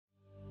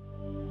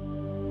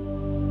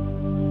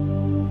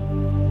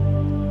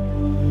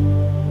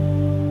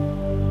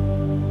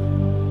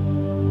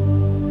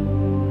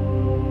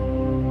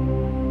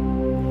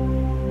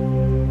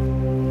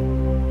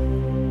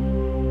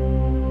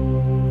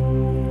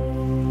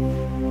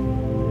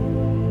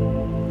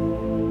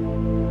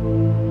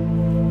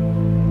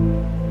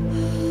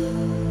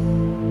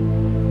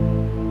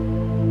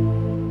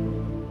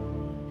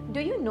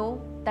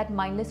that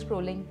mindless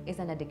scrolling is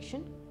an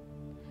addiction?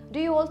 Do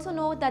you also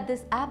know that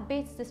this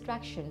app-based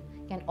distraction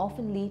can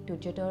often lead to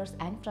jitters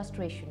and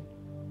frustration?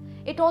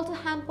 It also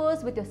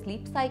hampers with your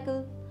sleep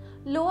cycle,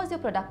 lowers your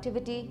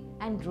productivity,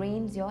 and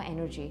drains your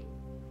energy.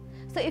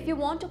 So if you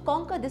want to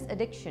conquer this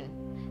addiction,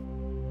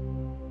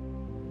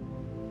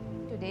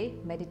 today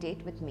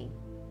meditate with me.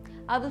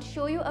 I will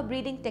show you a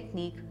breathing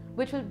technique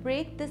which will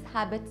break this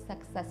habit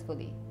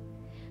successfully.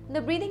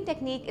 The breathing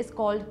technique is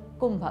called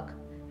kumbhak,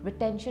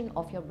 retention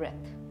of your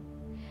breath.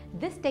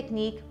 This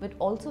technique will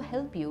also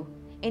help you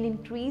in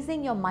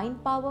increasing your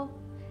mind power,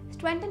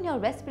 strengthen your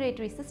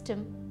respiratory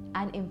system,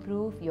 and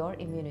improve your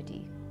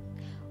immunity.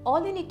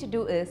 All you need to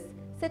do is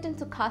sit in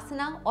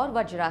Sukhasana or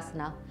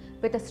Vajrasana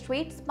with a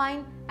straight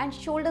spine and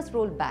shoulders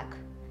rolled back.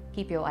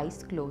 Keep your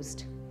eyes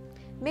closed.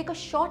 Make a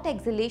short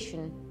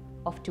exhalation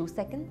of 2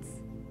 seconds.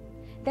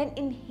 Then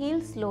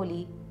inhale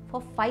slowly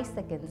for 5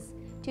 seconds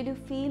till you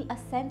feel a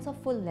sense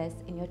of fullness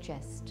in your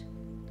chest.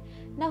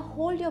 Now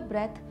hold your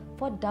breath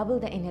for double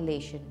the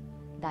inhalation,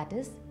 that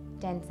is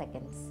 10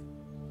 seconds.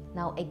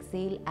 Now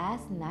exhale as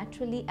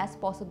naturally as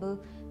possible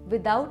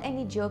without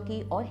any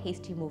jerky or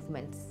hasty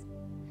movements.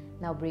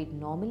 Now breathe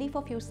normally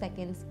for a few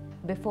seconds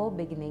before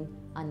beginning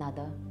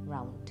another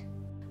round.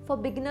 For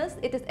beginners,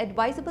 it is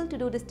advisable to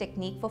do this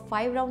technique for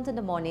 5 rounds in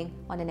the morning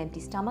on an empty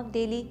stomach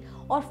daily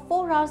or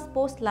 4 hours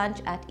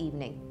post-lunch at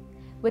evening.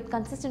 With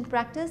consistent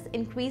practice,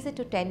 increase it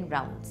to 10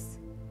 rounds.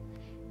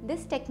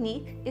 This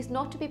technique is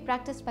not to be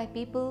practiced by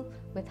people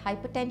with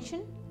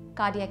hypertension,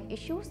 cardiac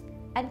issues,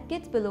 and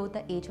kids below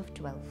the age of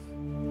 12.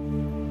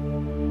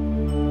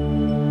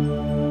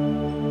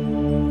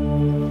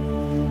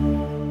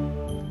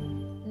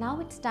 Now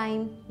it's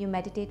time you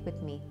meditate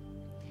with me.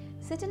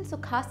 Sit in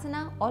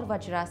Sukhasana or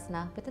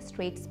Vajrasana with a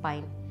straight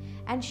spine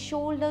and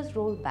shoulders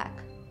roll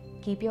back.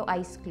 Keep your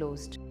eyes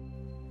closed.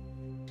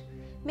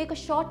 Make a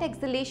short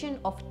exhalation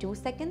of 2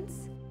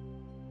 seconds.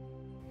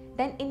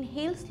 Then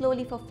inhale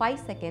slowly for 5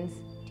 seconds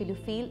till you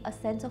feel a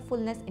sense of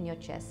fullness in your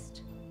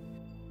chest.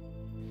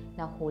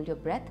 Now hold your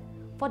breath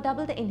for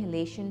double the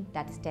inhalation,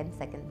 that is 10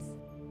 seconds.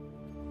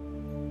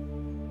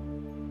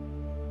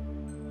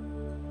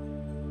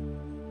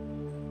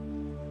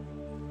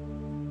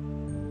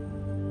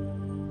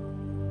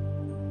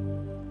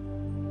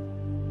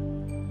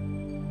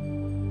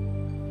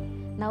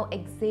 Now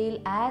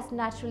exhale as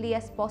naturally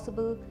as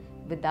possible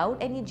without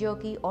any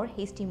jerky or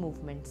hasty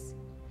movements.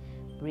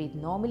 Breathe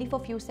normally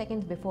for a few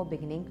seconds before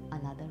beginning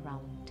another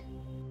round.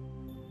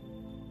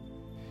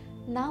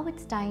 Now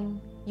it's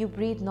time you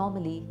breathe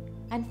normally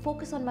and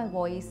focus on my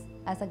voice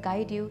as I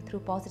guide you through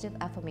positive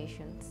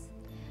affirmations.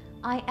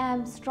 I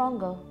am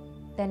stronger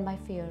than my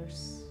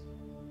fears.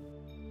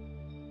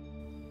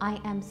 I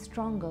am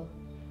stronger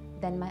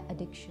than my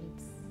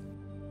addictions.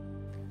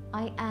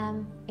 I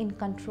am in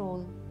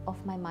control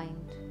of my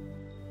mind.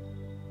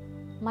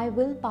 My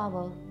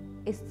willpower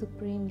is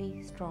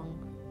supremely strong.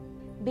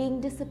 Being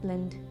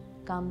disciplined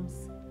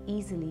comes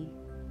easily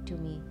to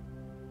me.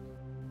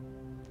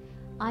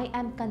 I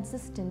am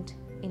consistent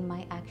in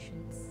my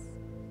actions.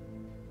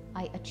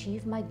 I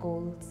achieve my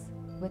goals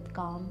with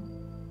calm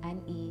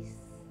and ease.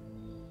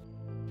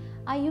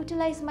 I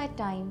utilize my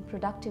time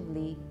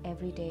productively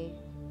every day.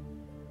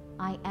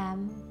 I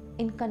am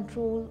in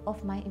control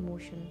of my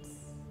emotions.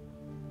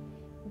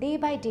 Day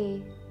by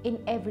day,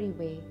 in every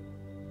way,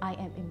 I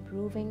am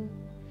improving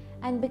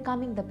and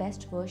becoming the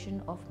best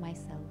version of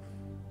myself.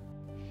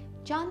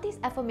 Chant these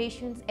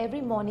affirmations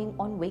every morning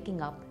on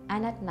waking up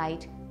and at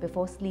night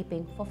before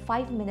sleeping for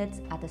 5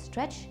 minutes at a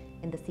stretch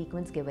in the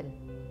sequence given.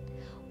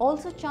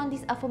 Also chant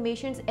these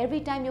affirmations every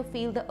time you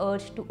feel the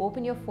urge to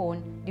open your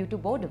phone due to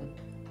boredom.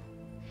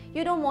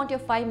 You don't want your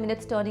 5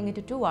 minutes turning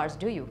into 2 hours,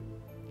 do you?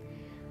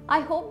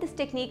 I hope this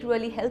technique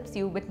really helps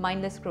you with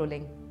mindless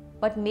scrolling,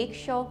 but make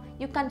sure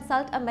you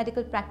consult a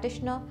medical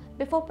practitioner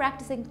before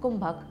practicing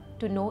kumbhak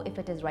to know if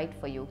it is right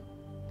for you.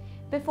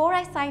 Before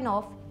I sign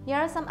off, here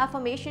are some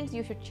affirmations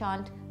you should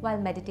chant while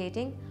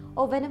meditating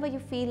or whenever you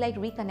feel like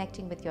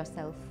reconnecting with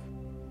yourself.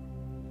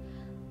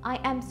 I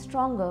am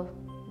stronger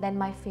than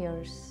my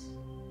fears.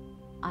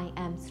 I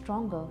am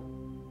stronger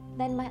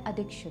than my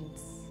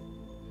addictions.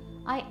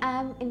 I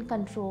am in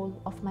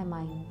control of my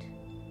mind.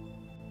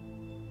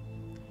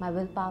 My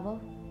willpower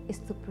is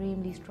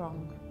supremely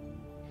strong.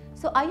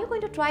 So are you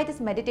going to try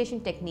this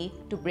meditation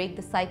technique to break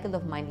the cycle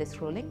of mindless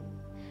scrolling?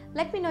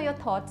 Let me know your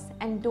thoughts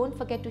and don't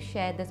forget to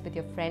share this with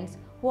your friends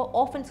who are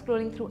often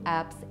scrolling through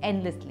apps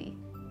endlessly.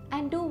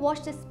 And do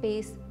watch this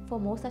space for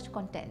more such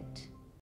content.